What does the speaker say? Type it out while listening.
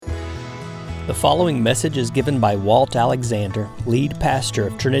The following message is given by Walt Alexander, lead pastor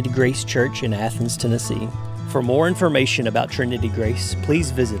of Trinity Grace Church in Athens, Tennessee. For more information about Trinity Grace,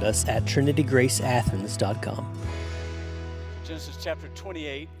 please visit us at trinitygraceathens.com. Genesis chapter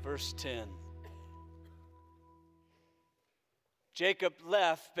 28, verse 10. Jacob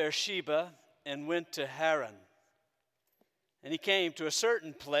left Beersheba and went to Haran. And he came to a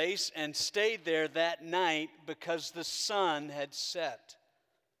certain place and stayed there that night because the sun had set.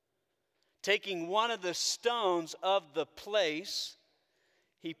 Taking one of the stones of the place,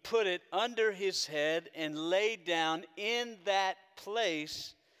 he put it under his head and lay down in that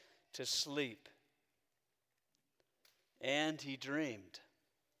place to sleep. And he dreamed.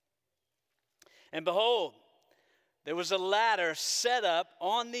 And behold, there was a ladder set up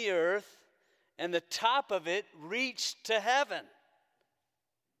on the earth, and the top of it reached to heaven.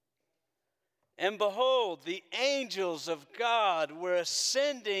 And behold, the angels of God were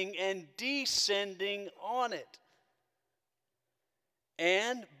ascending and descending on it.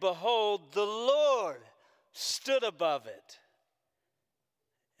 And behold, the Lord stood above it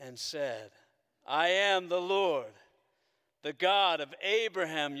and said, I am the Lord, the God of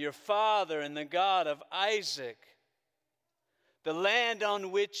Abraham, your father, and the God of Isaac. The land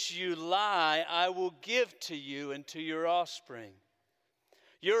on which you lie, I will give to you and to your offspring.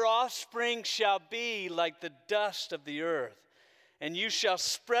 Your offspring shall be like the dust of the earth, and you shall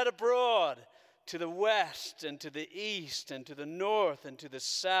spread abroad to the west and to the east and to the north and to the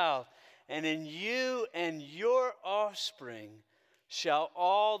south. And in you and your offspring shall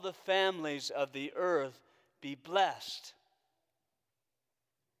all the families of the earth be blessed.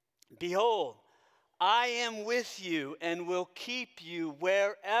 Behold, I am with you and will keep you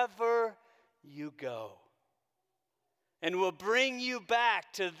wherever you go, and will bring you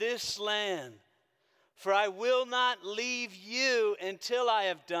back to this land. For I will not leave you until I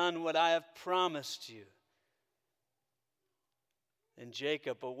have done what I have promised you. And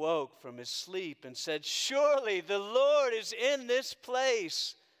Jacob awoke from his sleep and said, Surely the Lord is in this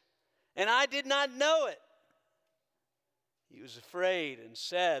place, and I did not know it. He was afraid and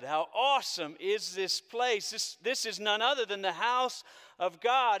said, How awesome is this place! This is none other than the house of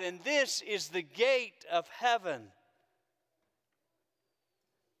God, and this is the gate of heaven.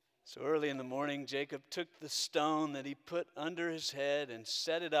 So early in the morning, Jacob took the stone that he put under his head and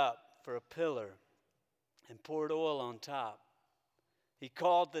set it up for a pillar and poured oil on top. He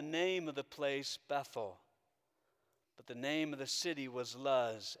called the name of the place Bethel, but the name of the city was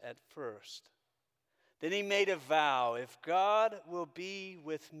Luz at first. Then he made a vow, if God will be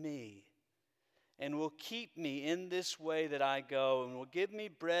with me and will keep me in this way that I go and will give me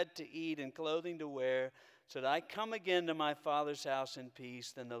bread to eat and clothing to wear, so that I come again to my father's house in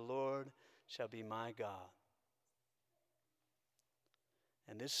peace, then the Lord shall be my God.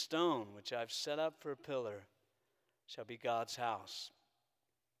 And this stone which I've set up for a pillar shall be God's house.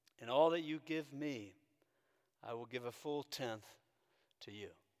 And all that you give me, I will give a full tenth to you.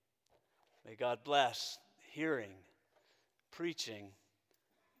 May God bless hearing, preaching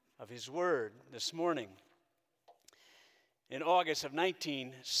of His Word this morning. In August of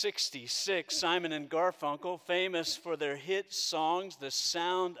 1966, Simon and Garfunkel, famous for their hit songs, The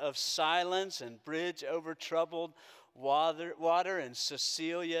Sound of Silence and Bridge Over Troubled Water and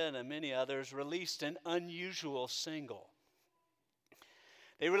Cecilia and many others, released an unusual single.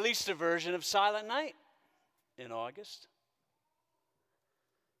 They released a version of Silent Night in August.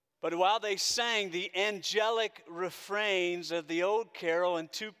 But while they sang the angelic refrains of the old carol in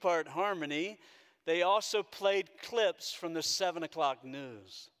two-part harmony, they also played clips from the 7 o'clock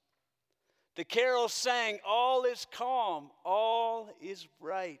news. The carol sang, all is calm, all is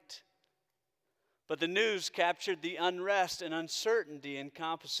bright. But the news captured the unrest and uncertainty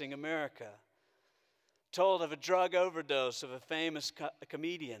encompassing America. Told of a drug overdose of a famous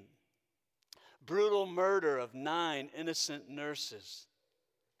comedian. Brutal murder of 9 innocent nurses.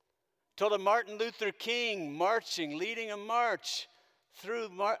 Told of Martin Luther King leading a march through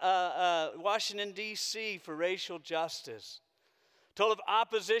Washington, D.C. for racial justice. Told of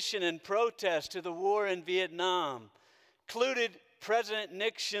opposition and protest to the war in Vietnam. Included President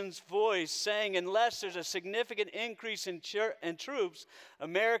Nixon's voice saying, unless there's a significant increase in troops,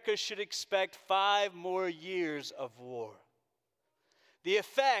 America should expect 5 more years of war. The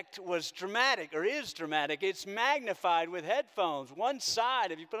effect was dramatic, or is dramatic. It's magnified with headphones. One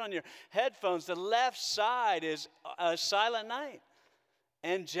side, if you put on your headphones, the left side is Silent Night,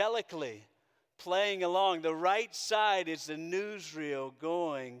 angelically playing along. The right side is the newsreel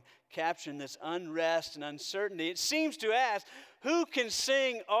going, capturing this unrest and uncertainty. It seems to ask, who can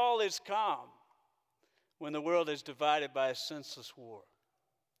sing all is calm when the world is divided by a senseless war?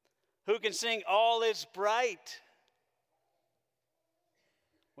 Who can sing all is bright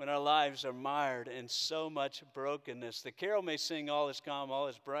when our lives are mired in so much brokenness? The carol may sing all is calm, all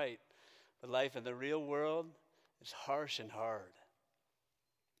is bright, but life in the real world is harsh and hard.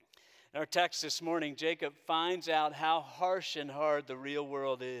 In our text this morning, Jacob finds out how harsh and hard the real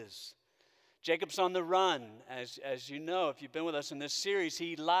world is. Jacob's on the run. As you know, if you've been with us in this series,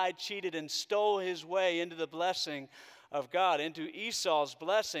 he lied, cheated, and stole his way into the blessing of God, into Esau's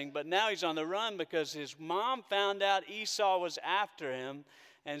blessing. But now he's on the run because his mom found out Esau was after him,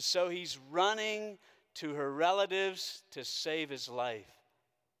 and so he's running to her relatives to save his life.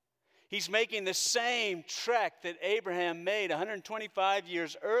 He's making the same trek that Abraham made 125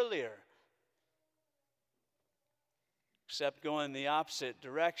 years earlier, except going the opposite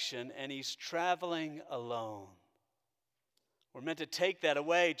direction, and he's traveling alone. We're meant to take that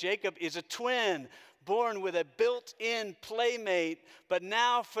away. Jacob is a twin, born with a built-in playmate, but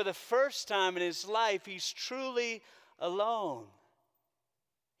now for the first time in his life, he's truly alone.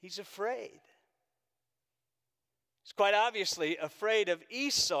 He's afraid. He's quite obviously afraid of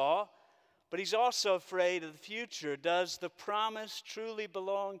Esau, but he's also afraid of the future. Does the promise truly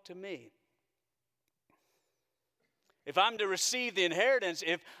belong to me? If I'm to receive the inheritance,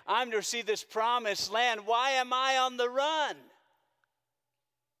 if I'm to receive this promised land, why am I on the run?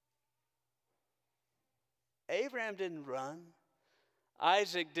 Abraham didn't run.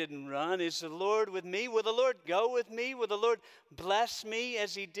 Isaac didn't run. Is the Lord with me? Will the Lord go with me? Will the Lord bless me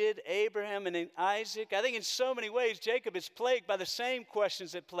as he did Abraham and Isaac? I think in so many ways, Jacob is plagued by the same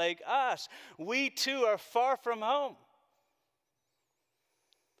questions that plague us. We too are far from home.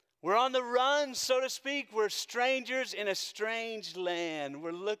 We're on the run, so to speak. We're strangers in a strange land.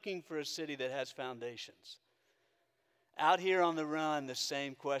 We're looking for a city that has foundations. Out here on the run, the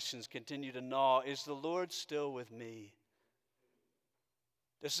same questions continue to gnaw. Is the Lord still with me?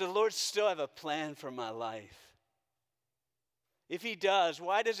 Does the Lord still have a plan for my life? If he does,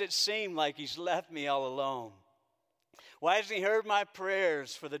 why does it seem like he's left me all alone? Why hasn't he heard my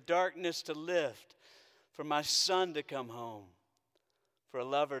prayers for the darkness to lift, for my son to come home, for a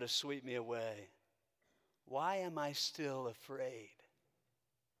lover to sweep me away? Why am I still afraid?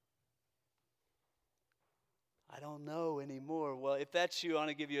 I don't know anymore. Well, if that's you, I want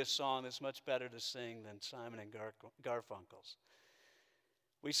to give you a song that's much better to sing than Simon and Garfunkel's.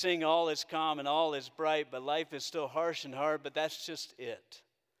 We sing all is calm and all is bright, but life is still harsh and hard, but that's just it.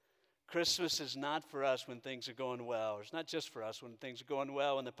 Christmas is not for us when things are going well. It's not just for us when things are going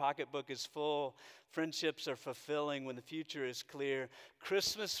well, when the pocketbook is full, friendships are fulfilling, when the future is clear.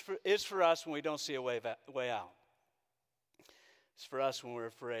 Christmas is for us when we don't see a way out. It's for us when we're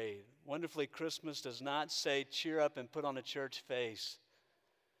afraid. Wonderfully, Christmas does not say, cheer up and put on a church face.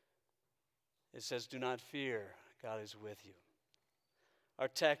 It says, do not fear, God is with you. Our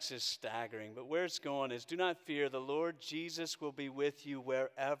text is staggering, but where it's going is, do not fear, the Lord Jesus will be with you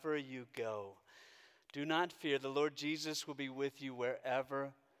wherever you go. Do not fear, the Lord Jesus will be with you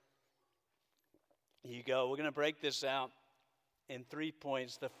wherever you go. We're going to break this out in 3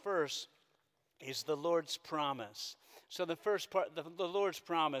 points. The first is the Lord's promise. So the first part, the Lord's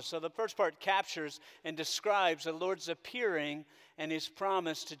promise. So the first part captures and describes the Lord's appearing and his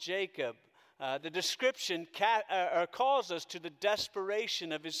promise to Jacob. The description calls us to the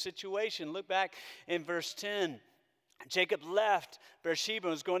desperation of his situation. Look back in verse 10. Jacob left Beersheba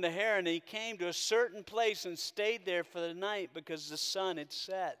and was going to Haran, and he came to a certain place and stayed there for the night because the sun had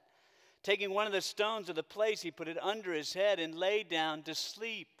set. Taking one of the stones of the place, he put it under his head and lay down to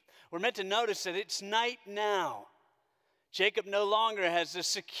sleep. We're meant to notice that it's night now. Jacob no longer has the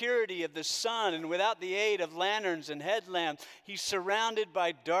security of the sun, and without the aid of lanterns and headlamps, he's surrounded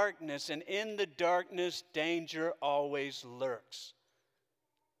by darkness, and in the darkness, danger always lurks.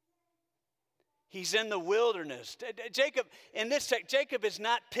 He's in the wilderness. Jacob, in this text, Jacob is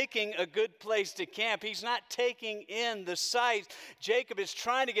not picking a good place to camp. He's not taking in the sights. Jacob is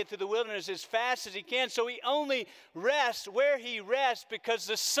trying to get through the wilderness as fast as he can, so he only rests where he rests because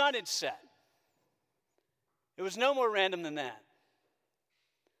the sun had set. It was no more random than that.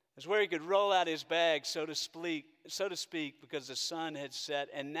 It's where he could roll out his bag, so to speak, because the sun had set,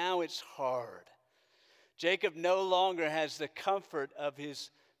 and now it's hard. Jacob no longer has the comfort of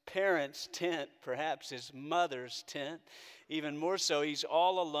his parents' tent, perhaps his mother's tent. Even more so, he's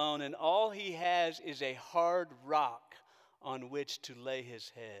all alone, and all he has is a hard rock on which to lay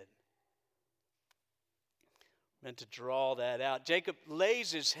his head. Meant to draw that out. Jacob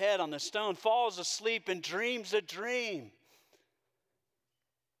lays his head on the stone, falls asleep, and dreams a dream.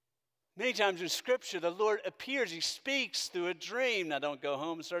 Many times in Scripture, the Lord appears. He speaks through a dream. Now, don't go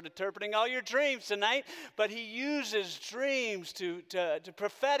home and start interpreting all your dreams tonight, but He uses dreams to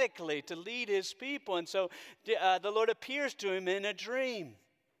prophetically to lead His people. And so the Lord appears to him in a dream.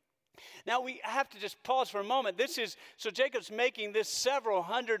 Now, we have to just pause for a moment. So Jacob's making this several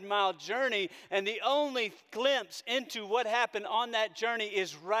 100-mile journey, and the only glimpse into what happened on that journey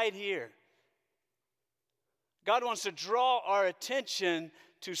is right here. God wants to draw our attention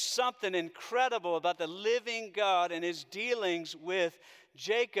to something incredible about the living God and His dealings with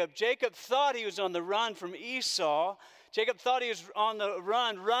Jacob. Jacob thought he was on the run from Esau. Jacob thought he was on the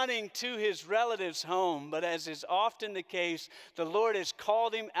run, running to his relative's home. But as is often the case, the Lord has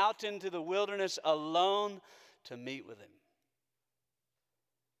called him out into the wilderness alone to meet with him.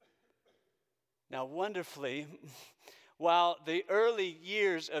 Now, wonderfully, while the early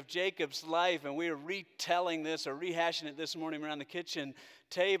years of Jacob's life, and we are retelling this or rehashing it this morning around the kitchen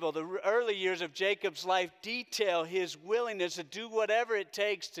table, the early years of Jacob's life detail his willingness to do whatever it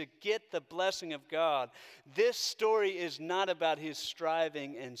takes to get the blessing of God. This story is not about his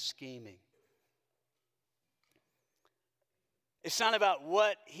striving and scheming. It's not about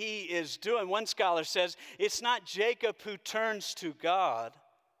what he is doing. One scholar says it's not Jacob who turns to God,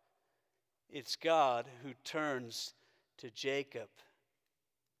 it's God who turns to Jacob.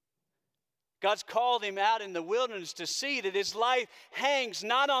 God's called him out in the wilderness to see that his life hangs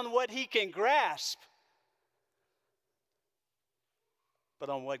not on what he can grasp,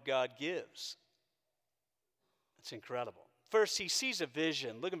 but on what God gives. It's incredible. First, he sees a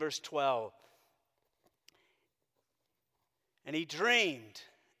vision. Look at verse 12. And he dreamed,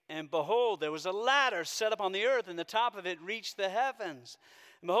 and behold, there was a ladder set up on the earth, and the top of it reached the heavens.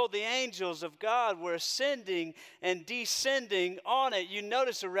 And behold, the angels of God were ascending and descending on it. You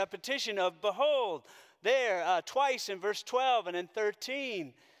notice a repetition of behold there twice in verse 12 and in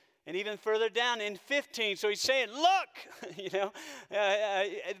 13. And even further down in 15. So he's saying, look,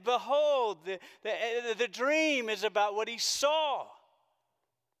 behold, the dream is about what he saw.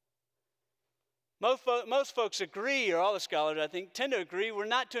 Most folks agree, or all the scholars, I think, tend to agree, we're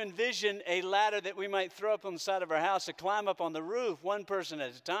not to envision a ladder that we might throw up on the side of our house to climb up on the roof, one person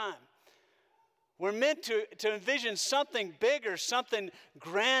at a time. We're meant to envision something bigger, something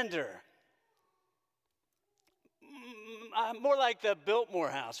grander. More like the Biltmore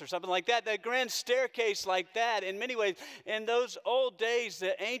House or something like that grand staircase like that. In many ways, in those old days,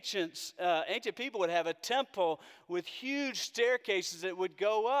 the ancient people would have a temple with huge staircases that would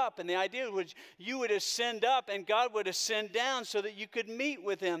go up. And the idea was you would ascend up and God would ascend down so that you could meet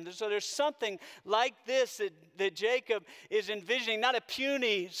with him. So there's something like this that Jacob is envisioning, not a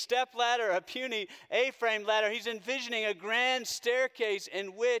puny step ladder, a puny A-frame ladder. He's envisioning a grand staircase in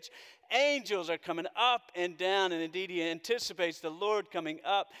which angels are coming up and down, and indeed he anticipates the Lord coming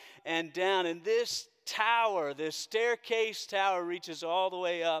up and down. And this tower, this staircase tower, reaches all the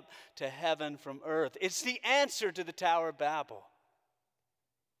way up to heaven from earth. It's the answer to the Tower of Babel.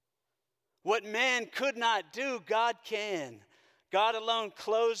 What man could not do, God can. God alone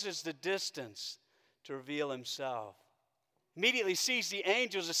closes the distance to reveal himself. Immediately sees the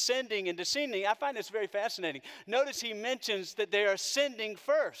angels ascending and descending. I find this very fascinating. Notice he mentions that they are ascending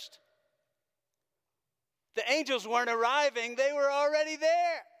first. The angels weren't arriving, they were already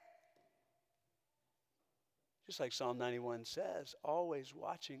there. Just like Psalm 91 says, always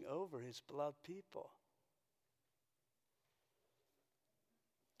watching over his beloved people.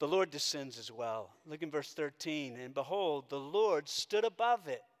 The Lord descends as well. Look in verse 13. And behold, the Lord stood above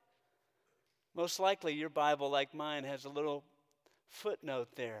it. Most likely your Bible, like mine, has a little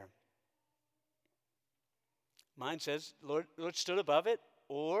footnote there. Mine says, Lord stood above it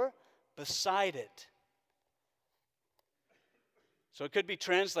or beside it. So it could be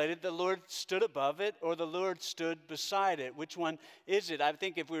translated, the Lord stood above it, or the Lord stood beside it. Which one is it? I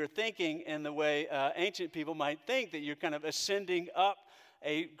think if we were thinking in the way ancient people might think, that you're kind of ascending up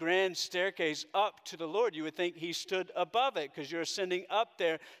a grand staircase up to the Lord, you would think he stood above it because you're ascending up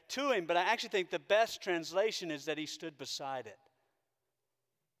there to him. But I actually think the best translation is that he stood beside it.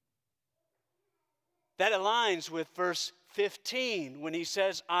 That aligns with verse 15 when he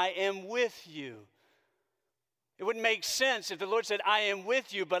says, I am with you. It wouldn't make sense if the Lord said, I am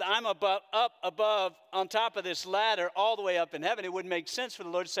with you, but I'm up above, on top of this ladder, all the way up in heaven. It wouldn't make sense for the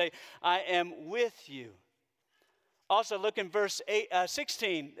Lord to say, I am with you. Also, look in verse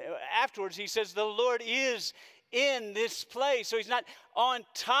 16. Afterwards, he says, the Lord is in this place. So he's not on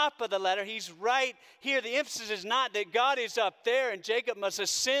top of the ladder. He's right here. The emphasis is not that God is up there and Jacob must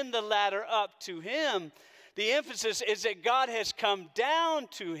ascend the ladder up to him. The emphasis is that God has come down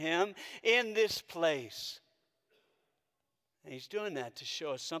to him in this place. And he's doing that to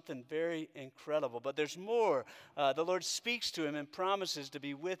show us something very incredible. But there's more. The Lord speaks to him and promises to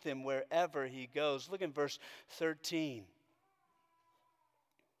be with him wherever he goes. Look in verse 13.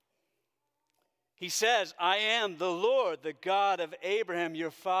 He says, I am the Lord, the God of Abraham, your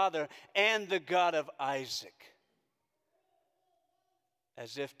father, and the God of Isaac.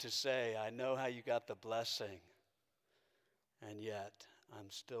 As if to say, I know how you got the blessing, and yet I'm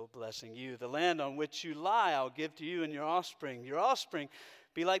still blessing you. The land on which you lie, I'll give to you and your offspring. Your offspring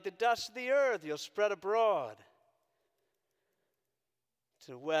be like the dust of the earth. You'll spread abroad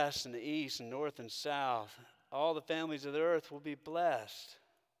to the west and the east and north and south. All the families of the earth will be blessed.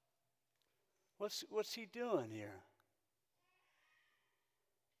 What's he doing here?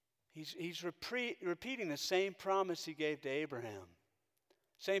 He's repeating the same promise he gave to Abraham.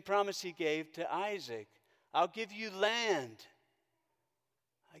 Same promise he gave to Isaac. I'll give you land.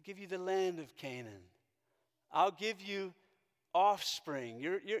 I give you the land of Canaan. I'll give you offspring.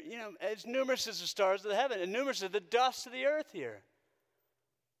 You're as numerous as the stars of the heaven and numerous as the dust of the earth here.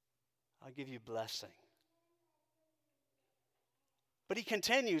 I'll give you blessing. But he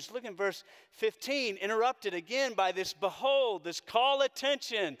continues, look in verse 15, interrupted again by this behold, this call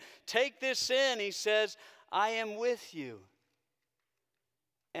attention. Take this in. He says, I am with you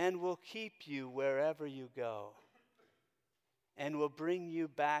and will keep you wherever you go and will bring you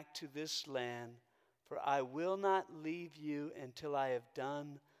back to this land, for I will not leave you until I have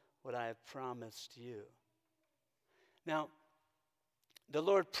done what I have promised you. Now, the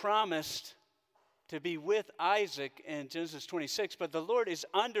Lord promised to be with Isaac in Genesis 26, but the Lord is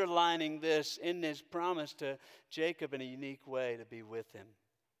underlining this in his promise to Jacob in a unique way to be with him.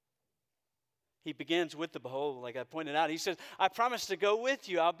 He begins with the behold, like I pointed out. He says, I promise to go with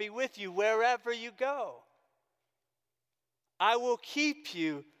you. I'll be with you wherever you go. I will keep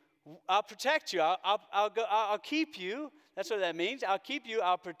you. I'll protect you. I'll keep you. That's what that means. I'll keep you.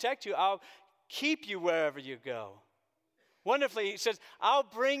 I'll protect you. I'll keep you wherever you go. Wonderfully, he says, I'll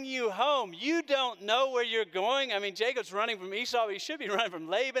bring you home. You don't know where you're going. I mean, Jacob's running from Esau. He should be running from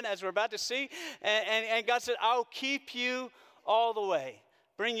Laban, as we're about to see. And God said, I'll keep you all the way.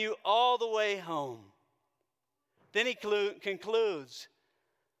 Bring you all the way home. Then he concludes,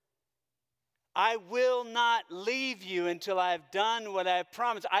 I will not leave you until I have done what I have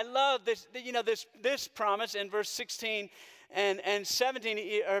promised. I love this, this promise in verse 16 and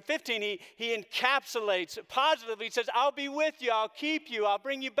 17 or 15. He encapsulates positively. He says, I'll be with you. I'll keep you. I'll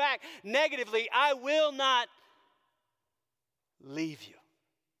bring you back. Negatively, I will not leave you.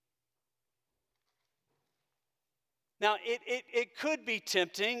 Now, it could be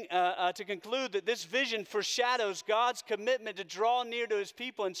tempting to conclude that this vision foreshadows God's commitment to draw near to his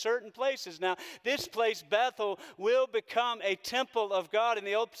people in certain places. Now, this place, Bethel, will become a temple of God in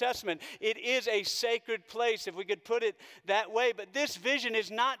the Old Testament. It is a sacred place, if we could put it that way. But this vision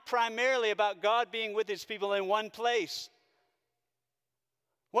is not primarily about God being with his people in one place.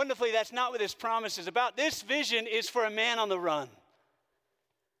 Wonderfully, that's not what this promise is about. This vision is for a man on the run.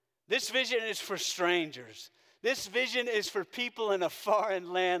 This vision is for strangers. This vision is for people in a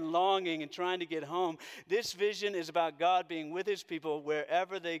foreign land longing and trying to get home. This vision is about God being with his people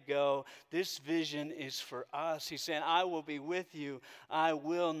wherever they go. This vision is for us. He's saying, I will be with you. I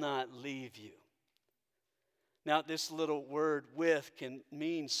will not leave you. Now, this little word with can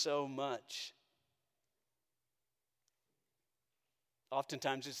mean so much.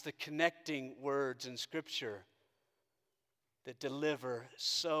 Oftentimes, it's the connecting words in Scripture that deliver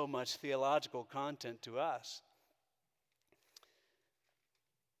so much theological content to us.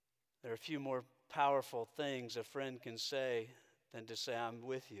 There are a few more powerful things a friend can say than to say, I'm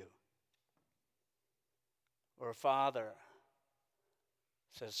with you. Or a father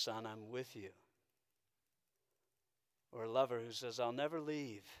says, son, I'm with you. Or a lover who says, I'll never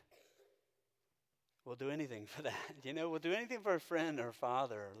leave. We'll do anything for that. We'll do anything for a friend or a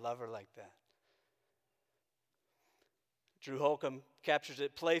father or a lover like that. Drew Holcomb captures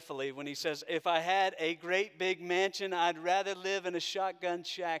it playfully when he says, if I had a great big mansion, I'd rather live in a shotgun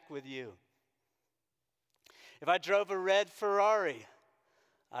shack with you. If I drove a red Ferrari,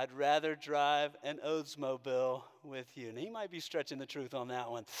 I'd rather drive an Oldsmobile with you. And he might be stretching the truth on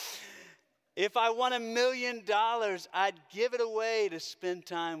that one. If I won $1 million, I'd give it away to spend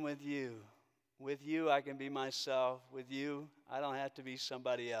time with you. With you, I can be myself. With you, I don't have to be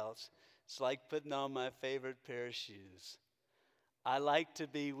somebody else. It's like putting on my favorite pair of shoes. I like to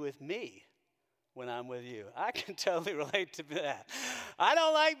be with me when I'm with you. I can totally relate to that. I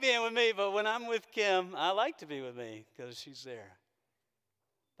don't like being with me, but when I'm with Kim, I like to be with me because she's there.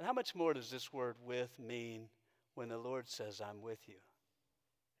 But how much more does this word with mean when the Lord says, I'm with you?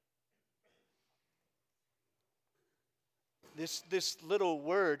 This little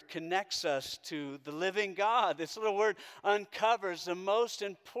word connects us to the living God. This little word uncovers the most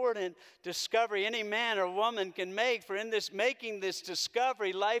important discovery any man or woman can make. For in making this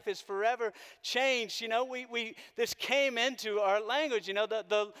discovery, life is forever changed. You know, this came into our language. You know,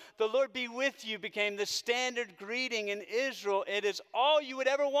 the Lord be with you became the standard greeting in Israel. It is all you would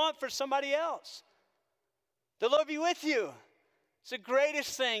ever want for somebody else. The Lord be with you. It's the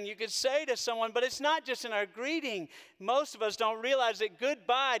greatest thing you could say to someone, but it's not just in our greeting. Most of us don't realize that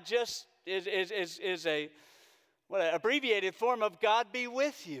goodbye just is a abbreviated form of God be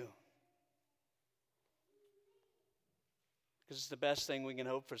with you. Because it's the best thing we can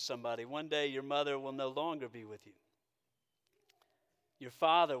hope for somebody. One day your mother will no longer be with you. Your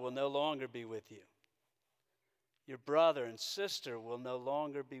father will no longer be with you. Your brother and sister will no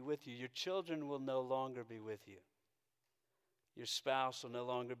longer be with you. Your children will no longer be with you. Your spouse will no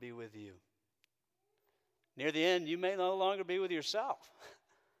longer be with you. Near the end, you may no longer be with yourself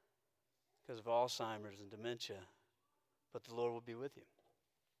because of Alzheimer's and dementia, but the Lord will be with you.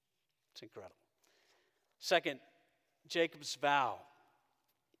 It's incredible. Second, Jacob's vow.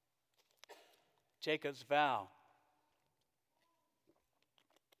 Jacob's vow.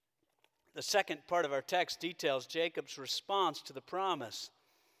 The second part of our text details Jacob's response to the promise.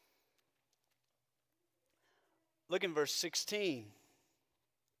 Look in verse 16.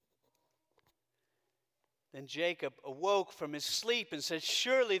 Then Jacob awoke from his sleep and said,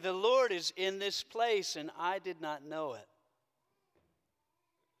 "Surely the Lord is in this place, and I did not know it."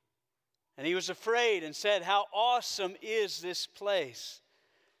 And he was afraid and said, "How awesome is this place!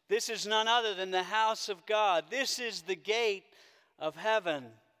 This is none other than the house of God. This is the gate of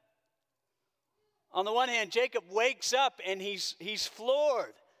heaven." On the one hand, Jacob wakes up and he's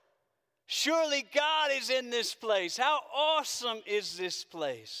floored. Surely God is in this place. How awesome is this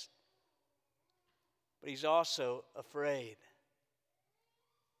place? But he's also afraid.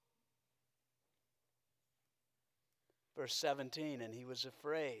 Verse 17, and he was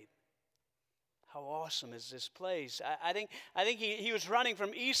afraid. How awesome is this place? I think he was running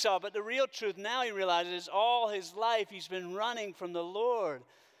from Esau, but the real truth now he realizes all his life he's been running from the Lord.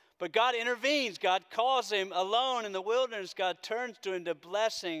 But God intervenes. God calls him alone in the wilderness. God turns to him to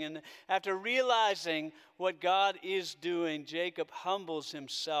blessing. And after realizing what God is doing, Jacob humbles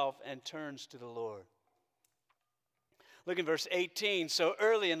himself and turns to the Lord. Look in verse 18. So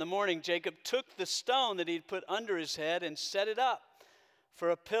early in the morning, Jacob took the stone that he'd put under his head and set it up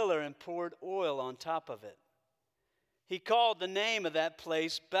for a pillar and poured oil on top of it. He called the name of that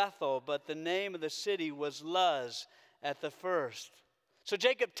place Bethel, but the name of the city was Luz at the first. So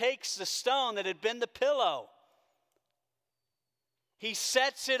Jacob takes the stone that had been the pillow. He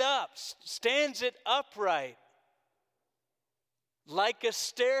sets it up, stands it upright, like a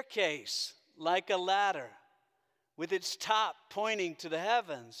staircase, like a ladder, with its top pointing to the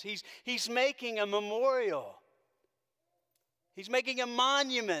heavens. He's making a memorial. He's making a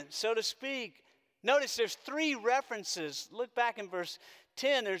monument, so to speak. Notice there's three references. Look back in verse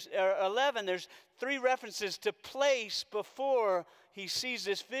 10, 11, there's three references to place before he sees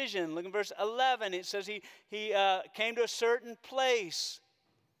this vision. Look in verse 11. It says he came to a certain place,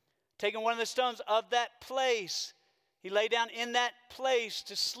 taking one of the stones of that place. He lay down in that place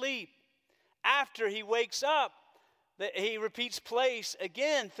to sleep. After he wakes up, he repeats place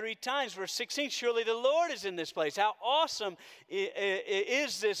again 3 times. Verse 16, surely the Lord is in this place. How awesome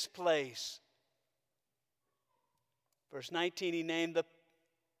is this place? Verse 19,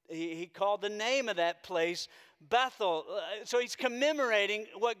 he called the name of that place Bethel. So he's commemorating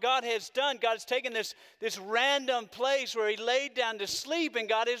what God has done. God has taken this random place where he laid down to sleep, and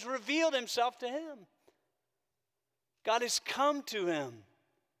God has revealed himself to him. God has come to him.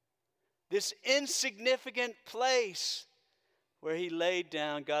 This insignificant place where he laid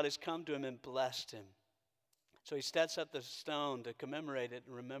down, God has come to him and blessed him. So he sets up the stone to commemorate it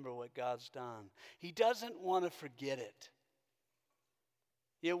and remember what God's done. He doesn't want to forget it.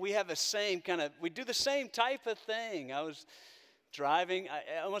 You know, we have we do the same type of thing. I was driving,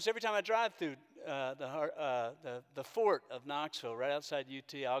 almost every time I drive through the fort of Knoxville, right outside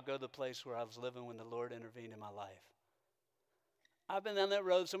UT, I'll go to the place where I was living when the Lord intervened in my life. I've been down that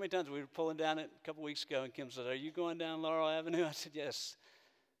road so many times. We were pulling down it a couple weeks ago, and Kim said, "Are you going down Laurel Avenue?" I said, "Yes,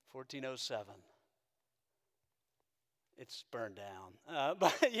 1407. It's burned down."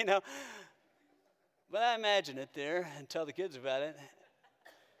 But I imagine it there and tell the kids about it.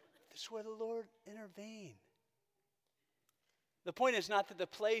 This is where the Lord intervened. The point is not that the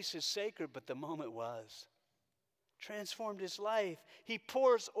place is sacred, but the moment was. transformed his life. He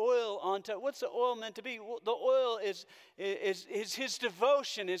pours oil onto, what's the oil meant to be? The oil is his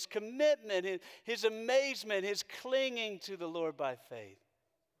devotion, his commitment, his amazement, his clinging to the Lord by faith.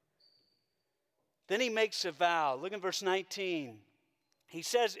 Then he makes a vow. Look in verse 19. He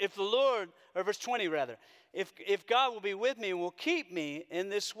says, if the Lord, or verse 20 rather, if God will be with me and will keep me in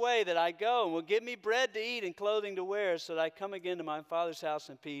this way that I go, and will give me bread to eat and clothing to wear, so that I come again to my Father's house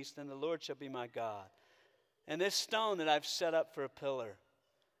in peace, then the Lord shall be my God. And this stone that I've set up for a pillar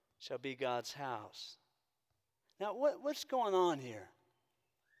shall be God's house. Now, what's going on here?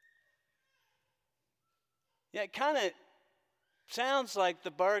 Yeah, it kind of sounds like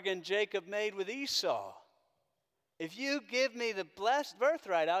the bargain Jacob made with Esau. If you give me the blessed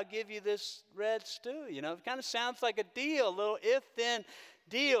birthright, I'll give you this red stew. You know, it kind of sounds like a deal, a little if-then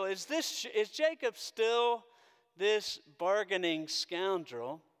deal. Is Jacob still this bargaining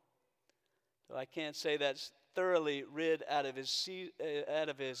scoundrel? So I can't say that's thoroughly rid out of him.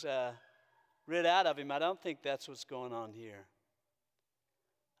 I don't think that's what's going on here.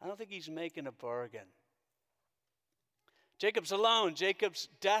 I don't think he's making a bargain. Jacob's alone. Jacob's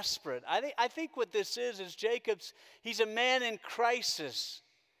desperate. I think what this is he's a man in crisis.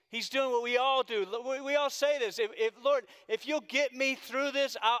 He's doing what we all do. We all say this. Lord, if you'll get me through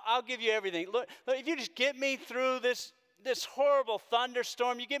this, I'll give you everything. Lord, if you just get me through this horrible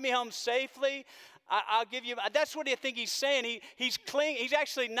thunderstorm, you get me home safely, I'll give you. That's what I think he's saying. He's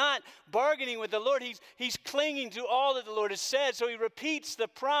actually not bargaining with the Lord. He's clinging to all that the Lord has said. So he repeats the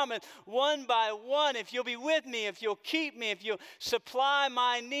promise one by one. If you'll be with me, if you'll keep me, if you'll supply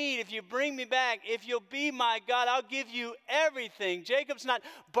my need, if you bring me back, if you'll be my God, I'll give you everything. Jacob's not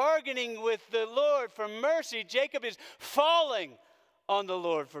bargaining with the Lord for mercy. Jacob is falling on the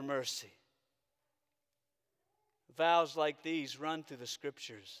Lord for mercy. Vows like these run through the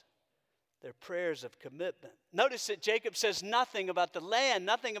scriptures. They're prayers of commitment. Notice that Jacob says nothing about the land,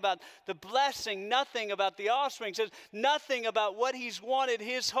 nothing about the blessing, nothing about the offspring. He says nothing about what he's wanted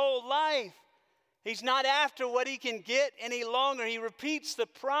his whole life. He's not after what he can get any longer. He repeats the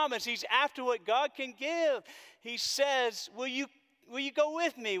promise. He's after what God can give. He says, will you go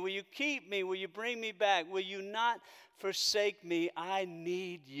with me? Will you keep me? Will you bring me back? Will you not forsake me? I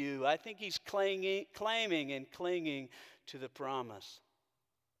need you. I think he's claiming and clinging to the promise.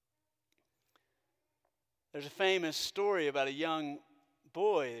 There's a famous story about a young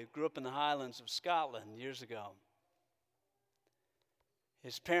boy who grew up in the Highlands of Scotland years ago.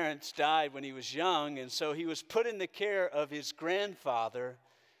 His parents died when he was young, and so he was put in the care of his grandfather,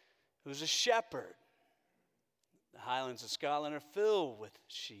 who was a shepherd. The Highlands of Scotland are filled with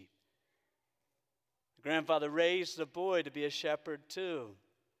sheep. The grandfather raised the boy to be a shepherd too.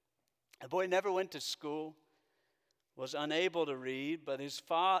 The boy never went to school, was unable to read, but his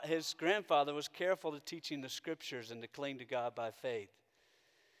grandfather was careful to teach him the scriptures and to cling to God by faith.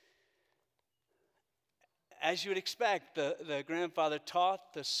 As you would expect, the grandfather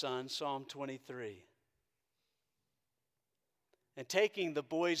taught the son Psalm 23. And taking the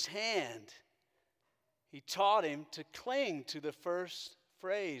boy's hand, he taught him to cling to the first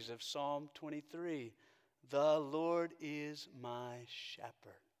phrase of Psalm 23. The Lord is my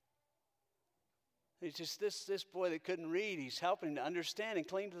shepherd. It's just this boy that couldn't read, he's helping him to understand and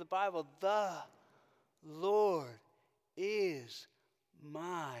cling to the Bible. The Lord is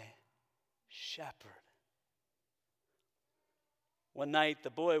my shepherd. One night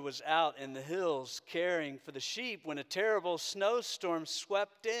the boy was out in the hills caring for the sheep when a terrible snowstorm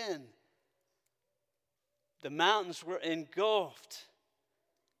swept in. The mountains were engulfed.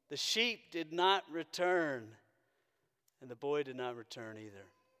 The sheep did not return, and the boy did not return either.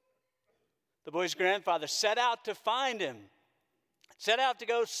 The boy's grandfather set out to find him, set out to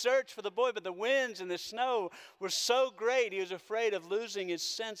go search for the boy, but the winds and the snow were so great he was afraid of losing his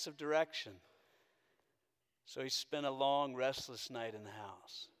sense of direction. So he spent a long, restless night in the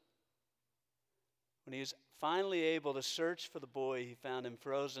house. When he was finally able to search for the boy, he found him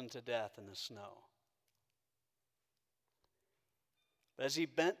frozen to death in the snow. But as he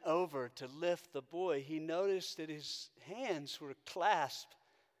bent over to lift the boy, he noticed that his hands were clasped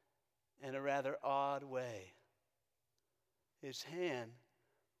in a rather odd way. His hand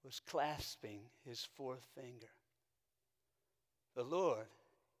was clasping his fourth finger. The Lord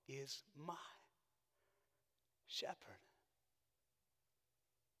is my shepherd.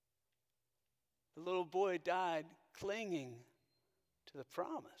 The little boy died clinging to the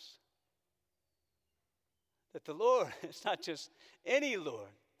promise that the Lord is not just any Lord.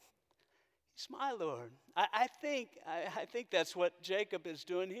 He's my Lord. I think that's what Jacob is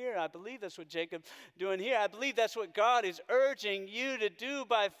doing here. I believe that's what Jacob's doing here. I believe that's what God is urging you to do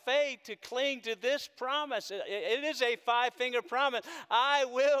by faith, to cling to this promise. It is a 5-finger promise. I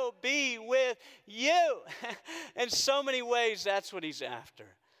will be with you. In so many ways, that's what he's after.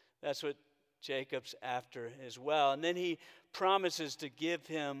 That's what Jacob's after as well. And then he promises to give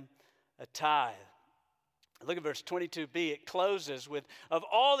him a tithe. Look at verse 22b. It closes with, of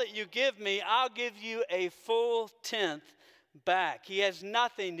all that you give me, I'll give you a full tenth back. He has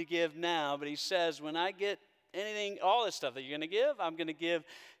nothing to give now, but he says, when I get anything, all this stuff that you're going to give, I'm going to give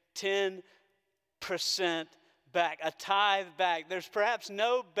 10% back, a tithe back. There's perhaps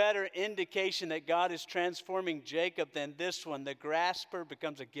no better indication that God is transforming Jacob than this one. The grasper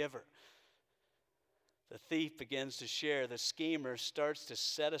becomes a giver. The thief begins to share. The schemer starts to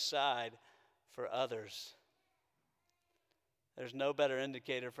set aside for others. There's no better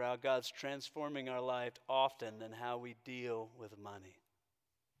indicator for how God's transforming our life often than how we deal with money.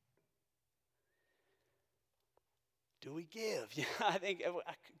 Do we give? Yeah, I think I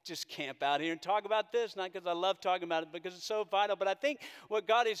could just camp out here and talk about this, not because I love talking about it, because it's so vital. But I think what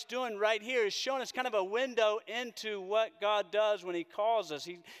God is doing right here is showing us kind of a window into what God does when he calls us.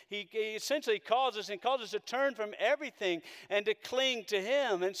 He essentially calls us and calls us to turn from everything and to cling to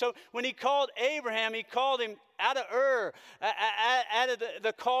him. And so when he called Abraham, he called him out of Ur, out of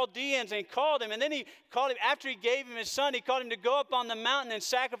the Chaldeans, and he called him. And then he called him, after he gave him his son, he called him to go up on the mountain and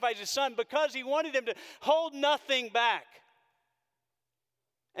sacrifice his son because he wanted him to hold nothing back.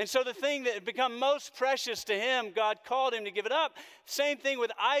 And so the thing that had become most precious to him, God called him to give it up. Same thing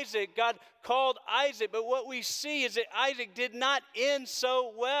with Isaac. God called Isaac, but what we see is that Isaac did not end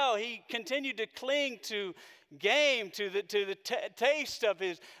so well. He continued to cling to game, to the taste of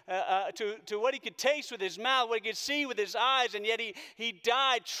his, to what he could taste with his mouth, what he could see with his eyes, and yet he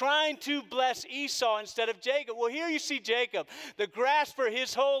died trying to bless Esau instead of Jacob. Well, here you see Jacob, the grasper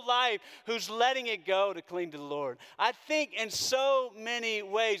his whole life, who's letting it go to cling to the Lord. I think in so many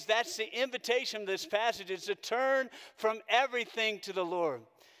ways, that's the invitation of this passage, is to turn from everything to the Lord.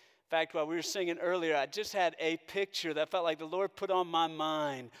 In fact, while we were singing earlier, I just had a picture that felt like the Lord put on my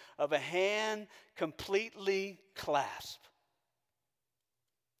mind of a hand completely clasped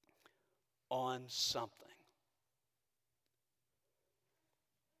on something.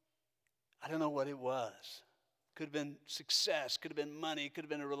 I don't know what it was. Could have been success, could have been money, could have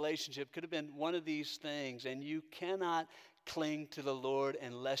been a relationship, could have been one of these things. And you cannot cling to the Lord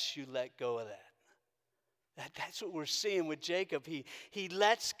unless you let go of that. That's what we're seeing with Jacob. He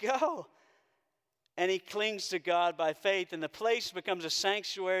lets go. And he clings to God by faith. And the place becomes a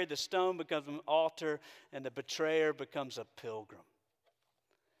sanctuary, the stone becomes an altar, and the betrayer becomes a pilgrim.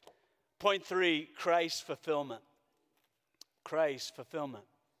 Point 3, Christ's fulfillment. Christ's fulfillment.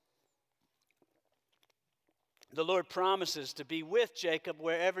 The Lord promises to be with Jacob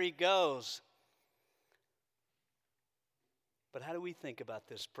wherever he goes. But how do we think about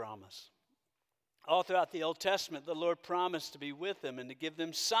this promise? All throughout the Old Testament, the Lord promised to be with them and to give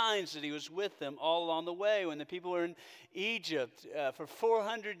them signs that he was with them all along the way. When the people were in Egypt for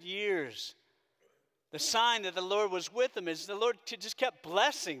 400 years, the sign that the Lord was with them is the Lord just kept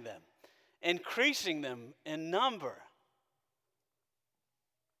blessing them, increasing them in number.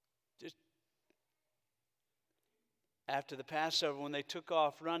 Just after the Passover, when they took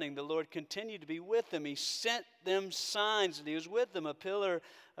off running, the Lord continued to be with them. He sent them signs that he was with them, a pillar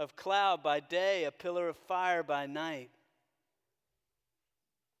of cloud by day, a pillar of fire by night.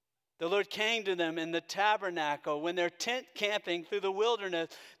 The Lord came to them in the tabernacle. When they're tent camping through the wilderness,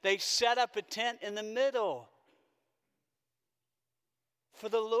 they set up a tent in the middle for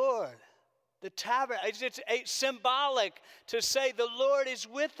the Lord. The tabernacle, it's symbolic to say the Lord is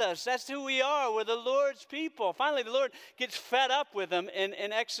with us. That's who we are. We're the Lord's people. Finally, the Lord gets fed up with them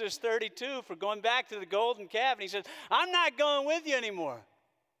in Exodus 32 for going back to the golden calf. And he says, I'm not going with you anymore.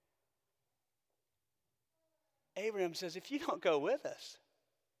 Abraham says, if you don't go with us,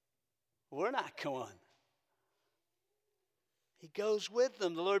 we're not going. He goes with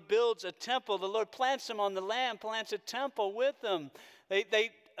them. The Lord builds a temple. The Lord plants them on the land, plants a temple with them. They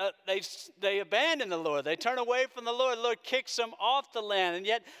abandon the Lord. They turn away from the Lord. The Lord kicks them off the land and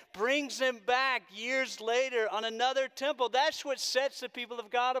yet brings them back years later on another temple. That's what sets the people of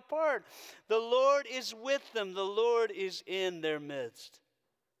God apart. The Lord is with them. The Lord is in their midst.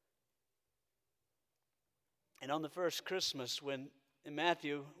 And on the first Christmas, in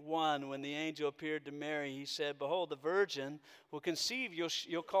Matthew 1, when the angel appeared to Mary, he said, behold, the virgin will conceive.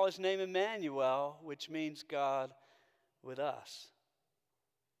 You'll call his name Emmanuel, which means God with us.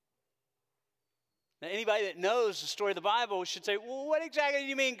 Now, anybody that knows the story of the Bible should say, well, what exactly do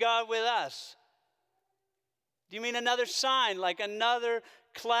you mean, God with us? Do you mean another sign, like another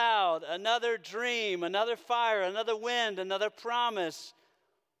cloud, another dream, another fire, another wind, another promise?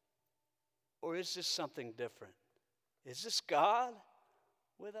 Or is this something different? Is this God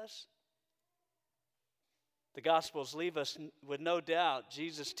with us? The Gospels leave us with no doubt.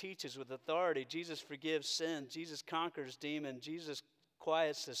 Jesus teaches with authority. Jesus forgives sin. Jesus conquers demons. Jesus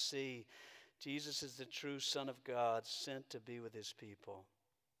quiets the sea. Jesus is the true Son of God, sent to be with his people.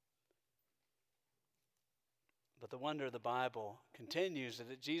 But the wonder of the Bible continues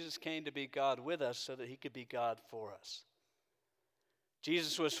that Jesus came to be God with us so that he could be God for us.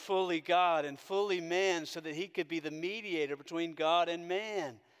 Jesus was fully God and fully man so that he could be the mediator between God and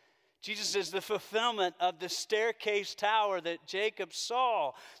man. Jesus is the fulfillment of the staircase tower that Jacob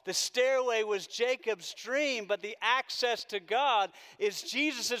saw. The stairway was Jacob's dream, but the access to God is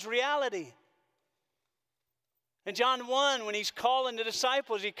Jesus' reality. In John 1, when he's calling the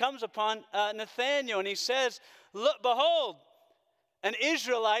disciples, he comes upon Nathanael and he says, "Look, behold, an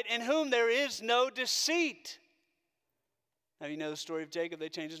Israelite in whom there is no deceit." Now you know the story of Jacob. They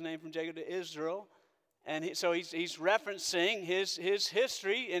changed his name from Jacob to Israel. And so he's referencing his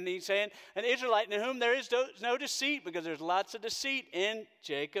history, and he's saying, an Israelite in whom there is no deceit, because there's lots of deceit in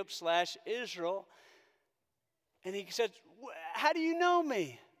Jacob/Israel. And he said, how do you know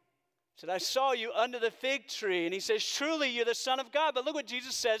me? He said, I saw you under the fig tree. And he says, truly you're the Son of God. But look what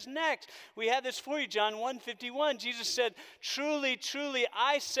Jesus says next. We have this for you, John 1:51. Jesus said, truly, truly,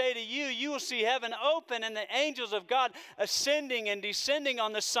 I say to you, you will see heaven open and the angels of God ascending and descending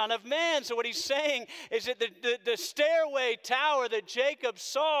on the Son of Man. So what he's saying is that the stairway tower that Jacob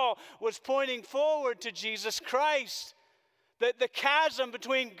saw was pointing forward to Jesus Christ. The chasm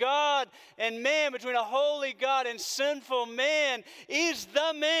between God and man, between a holy God and sinful man, is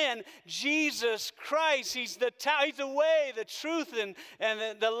the man, Jesus Christ. He's the He's the way, the truth, and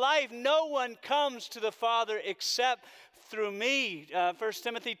the life. No one comes to the Father except through me. 1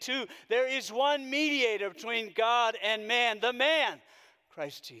 Timothy 2, there is one mediator between God and man, the man,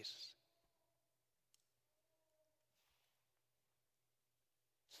 Christ Jesus.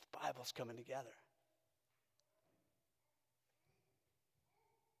 The Bible's coming together.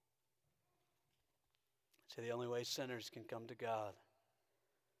 So the only way sinners can come to God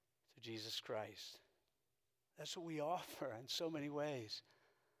is through Jesus Christ. That's what we offer in so many ways.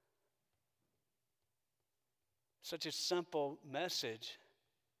 Such a simple message,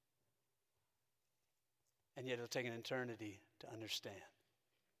 and yet it'll take an eternity to understand.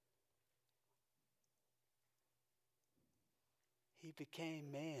 He became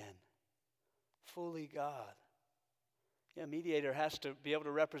man, fully God. Yeah, a mediator has to be able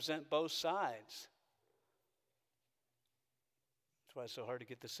to represent both sides. That's why it's so hard to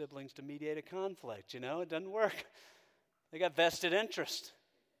get the siblings to mediate a conflict. It doesn't work. They got vested interest.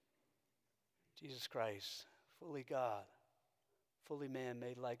 Jesus Christ, fully God, fully man,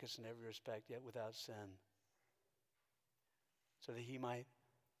 made like us in every respect, yet without sin, so that he might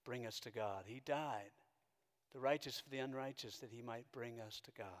bring us to God. He died, the righteous for the unrighteous, that he might bring us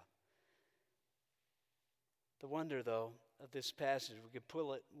to God. The wonder, though, of this passage, we could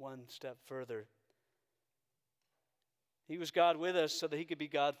pull it one step further. He was God with us so that he could be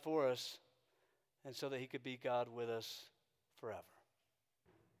God for us, and so that he could be God with us forever.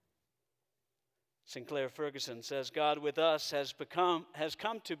 Sinclair Ferguson says, God with us has come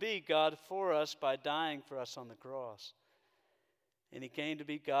to be God for us by dying for us on the cross. And he came to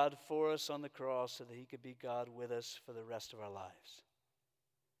be God for us on the cross so that he could be God with us for the rest of our lives.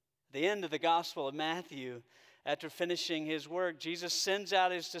 At the end of the Gospel of Matthew, after finishing his work, Jesus sends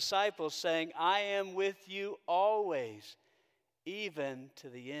out his disciples saying, I am with you always, even to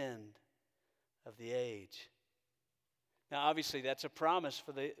the end of the age. Now, obviously, that's a promise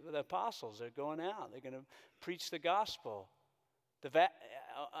for the apostles. They're going out. They're going to preach the gospel.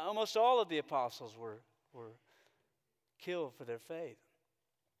 Almost all of the apostles were killed for their faith.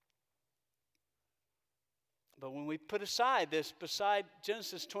 But when we put aside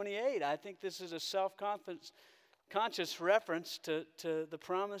Genesis 28, I think this is a self-conscious reference to the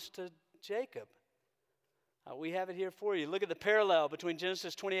promise to Jacob. We have it here for you. Look at the parallel between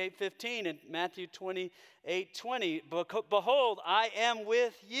Genesis 28:15 and Matthew 28:20. Behold, I am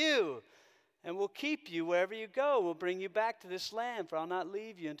with you, and will keep you wherever you go. Will bring you back to this land, for I'll not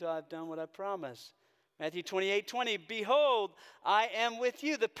leave you until I've done what I promised. Matthew 28:20, behold, I am with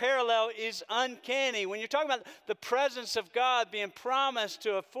you. The parallel is uncanny. When you're talking about the presence of God being promised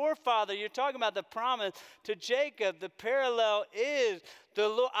to a forefather, you're talking about the promise to Jacob. The parallel is the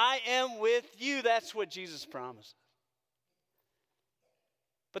Lord, I am with you. That's what Jesus promised.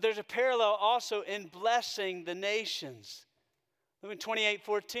 But there's a parallel also in blessing the nations. Look in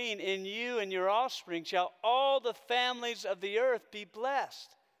 28:14, in you and your offspring shall all the families of the earth be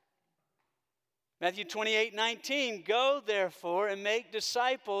blessed. Matthew 28:19, go therefore and make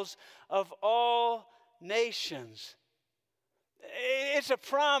disciples of all nations. It's a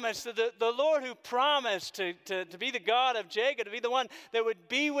promise that the Lord who promised to be the God of Jacob, to be the one that would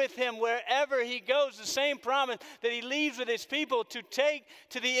be with him wherever he goes, the same promise that he leaves with his people to take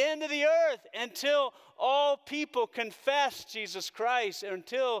to the end of the earth until all people confess Jesus Christ,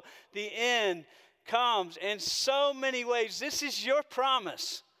 until the end comes. In so many ways, this is your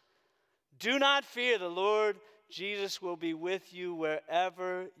promise. Do not fear, the Lord Jesus will be with you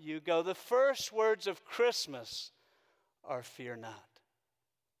wherever you go. The first words of Christmas are fear not.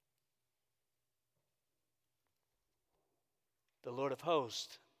 The Lord of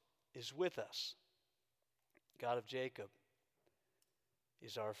hosts is with us. God of Jacob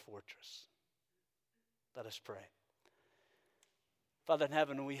is our fortress. Let us pray. Father in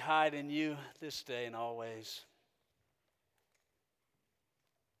heaven, we hide in you this day and always.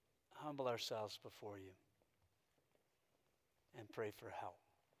 Humble ourselves before you and pray for help.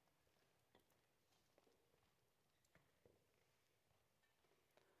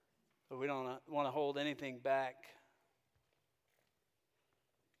 But we don't want to hold anything back.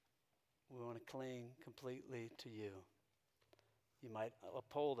 We want to cling completely to you. You might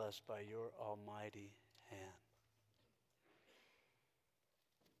uphold us by your almighty hand.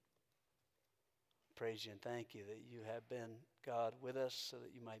 Praise you and thank you that you have been God with us so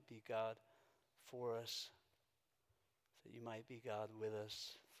that you might be God for us, so that you might be God with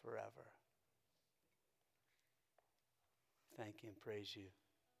us forever. Thank you and praise you.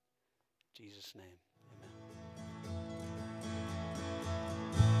 In Jesus' name, amen.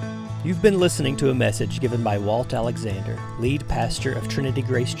 You've been listening to a message given by Walt Alexander, lead pastor of Trinity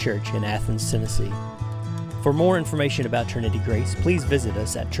Grace Church in Athens, Tennessee. For more information about Trinity Grace, please visit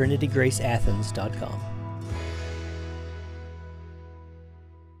us at trinitygraceathens.com.